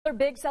A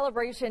big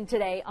celebration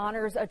today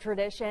honors a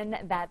tradition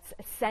that's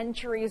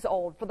centuries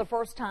old. For the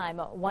first time,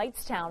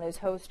 Whitestown is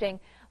hosting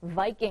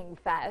Viking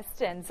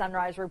Fest, and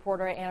Sunrise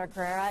reporter Anna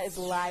Carrera is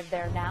live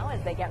there now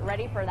as they get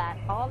ready for that.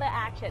 All the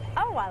action.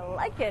 Oh, I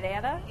like it,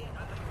 Anna.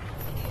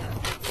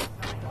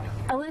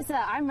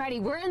 Alyssa, I'm ready.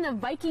 We're in the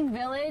Viking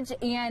Village,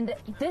 and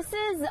this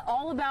is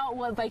all about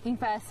what Viking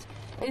Fest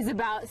is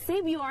about.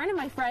 Bjorn,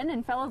 my friend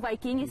and fellow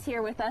Viking, is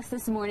here with us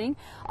this morning.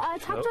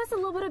 Talk to us a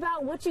little bit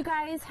about what you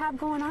guys have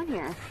going on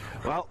here.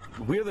 Well,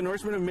 we are the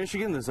Norsemen of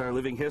Michigan. This is our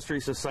Living History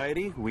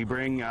Society. We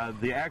bring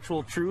the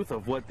actual truth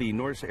of what the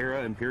Norse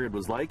era and period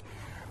was like.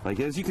 Like,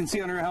 as you can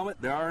see on our helmet,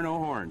 there are no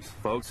horns,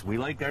 folks. We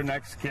like our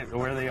necks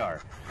where they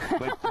are.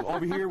 But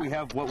over here we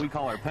have what we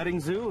call our petting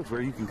zoo. It's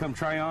where you can come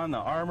try on the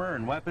armor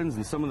and weapons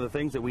and some of the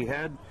things that we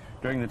had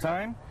during the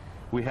time.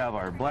 We have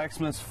our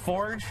blacksmith's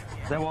forge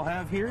that we'll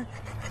have here.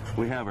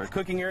 We have our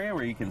cooking area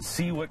where you can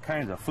see what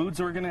kinds of foods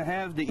we're going to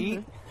have to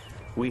eat.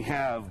 We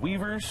have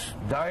weavers,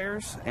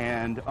 dyers,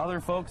 and other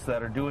folks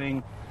that are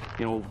doing,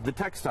 you know, the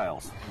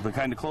textiles, the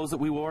kind of clothes that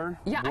we wore.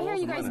 Yeah, I hear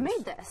you guys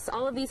made this,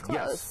 all of these clothes.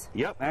 Yes.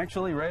 Yep,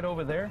 actually right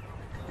over there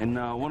in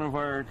one of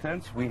our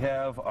tents we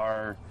have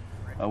our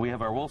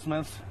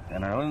woolsmiths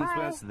and our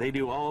linensmiths. They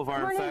do all of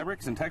our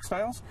fabrics and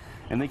textiles,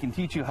 and they can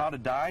teach you how to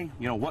dye,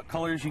 you know, what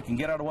colors you can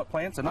get out of what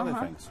plants and other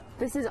things.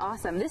 This is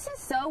awesome. This is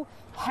so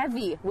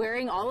heavy,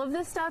 wearing all of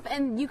this stuff,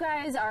 and you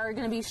guys are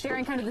going to be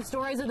sharing kind of the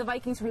stories of the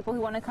Vikings for people who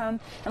want to come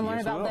and learn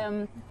about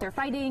them, their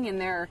fighting and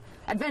their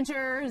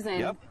adventures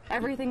and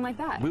everything like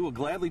that. We will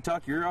gladly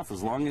talk your ear off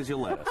as long as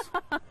you'll let us.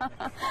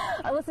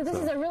 Alyssa, this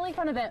is a really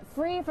fun event,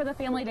 free for the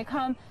family to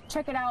come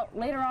check it out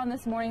later on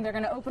this morning. They're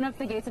going to open up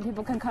the gates and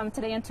people can come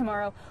today and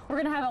tomorrow.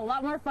 We're going to have a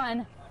lot more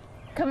fun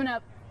coming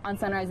up on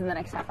Sunrise in the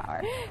next half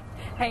hour.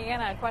 Hey,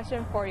 Anna, a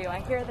question for you. I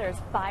hear there's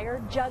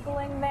fire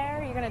juggling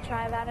there. Are you going to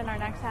try that in our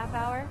next half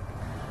hour?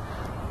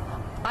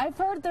 I've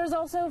heard there's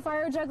also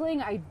fire juggling.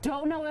 I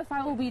don't know if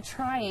I will be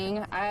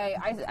trying.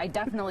 I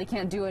definitely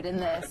can't do it in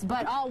this,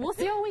 but we'll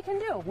see what we can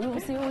do. We will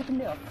see what we can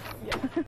do. Yeah.